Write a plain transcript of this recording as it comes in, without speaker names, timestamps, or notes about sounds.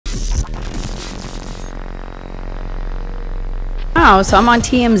Oh, so I'm on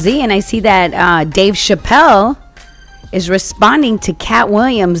TMZ and I see that Dave Chappelle is responding to Katt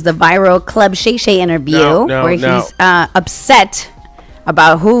Williams, the viral Club Shay Shay interview, where he's upset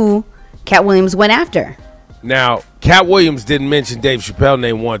about who Katt Williams went after. Now, Katt Williams didn't mention Dave Chappelle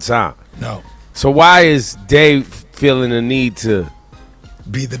name one time. No. So why is Dave feeling the need to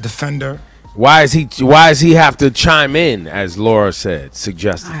be the defender? Why does he have to chime in, as Laura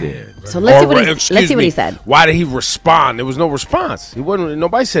suggested there? So let's see what he said. Why did he respond? There was no response.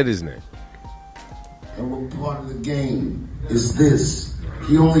 Nobody said his name. And what part of the game is this?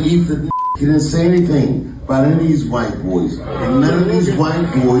 He only eats the He didn't say anything about any of these white boys. And none of these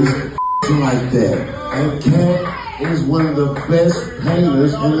white boys like that. And Katt is one of the best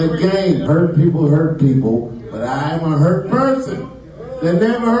painters in the game. Hurt people, but I'm a hurt person that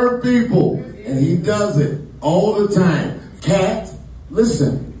never hurt people. And he does it all the time. Katt,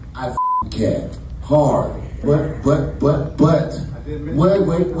 listen, I Katt hard. But. Wait,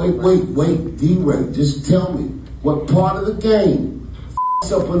 D-Ray, just tell me what part of the game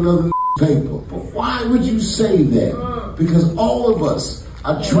up another paper. But why would you say that? Because all of us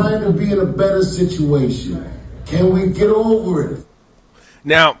are trying to be in a better situation. Can we get over it?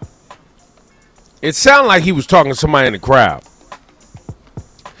 Now, it sounded like he was talking to somebody in the crowd.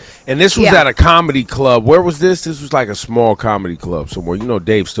 And this was at a comedy club. Where was this? This was like a small comedy club somewhere. You know,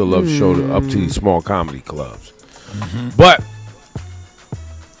 Dave still loves to show up to these small comedy clubs. But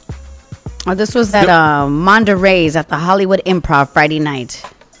this was at Monterey's at the Hollywood Improv Friday night.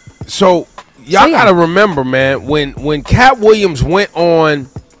 So y'all gotta remember, man, when Katt Williams went on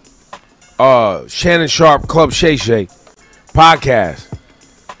Shannon Sharp Club Shay Shay podcast,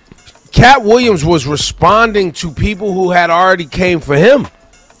 Katt Williams was responding to people who had already came for him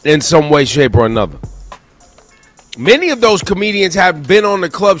in some way, shape, or another. Many of those comedians have been on the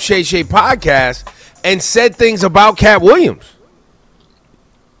Club Shay Shay podcast and said things about Katt Williams.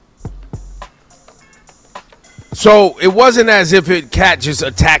 So it wasn't as if Katt just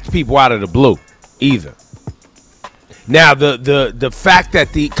attacked people out of the blue either. Now, the fact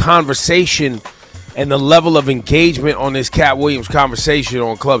that the conversation and the level of engagement on this Katt Williams conversation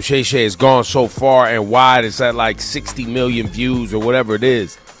on Club Shay Shay has gone so far and wide, it's at like 60 million views or whatever it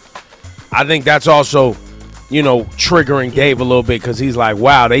is. I think that's also, you know, triggering Dave a little bit because he's like,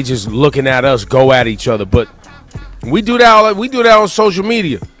 wow, they just looking at us go at each other. But we do that on social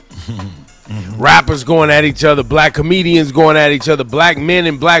media. Rappers going at each other, black comedians going at each other, black men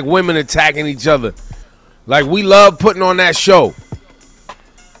and black women attacking each other. Like, we love putting on that show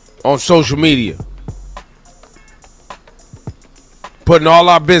on social media. Putting all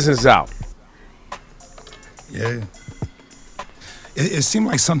our business out. Yeah. It seemed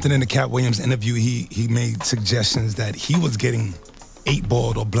like something in the Katt Williams interview, he made suggestions that he was getting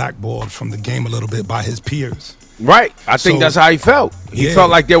 8-balled or blackballed from the game a little bit by his peers. Right. I think that's how he felt. He felt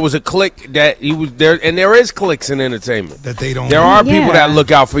like there was a clique that he was there, and there is cliques in entertainment. That they don't. There are people that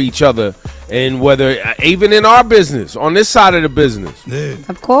look out for each other, and whether even in our business, on this side of the business. Yeah.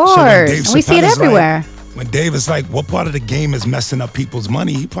 Of course. So we see it everywhere. Like, when Dave is like, what part of the game is messing up people's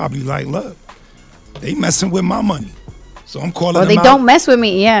money? He probably like, look, they messing with my money. So I'm calling them they out. don't mess with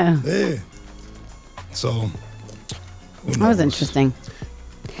me, yeah. So that was interesting.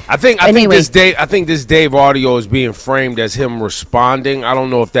 I think this Dave audio is being framed as him responding. I don't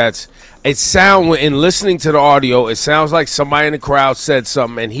know if that's in listening to the audio, it sounds like somebody in the crowd said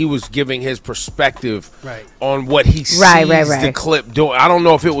something and he was giving his perspective on what he sees the clip doing. I don't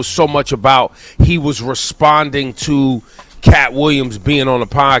know if it was so much about he was responding to Katt Williams being on the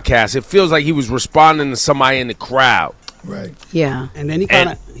podcast. It feels like he was responding to somebody in the crowd. Right. Yeah. And then he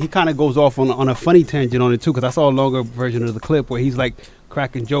kind of goes off on a funny tangent on it too, because I saw a longer version of the clip where he's like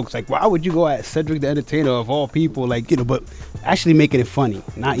cracking jokes like, why would you go at Cedric the Entertainer of all people, like, you know, but actually making it funny,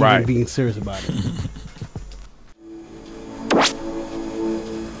 not even being serious about it.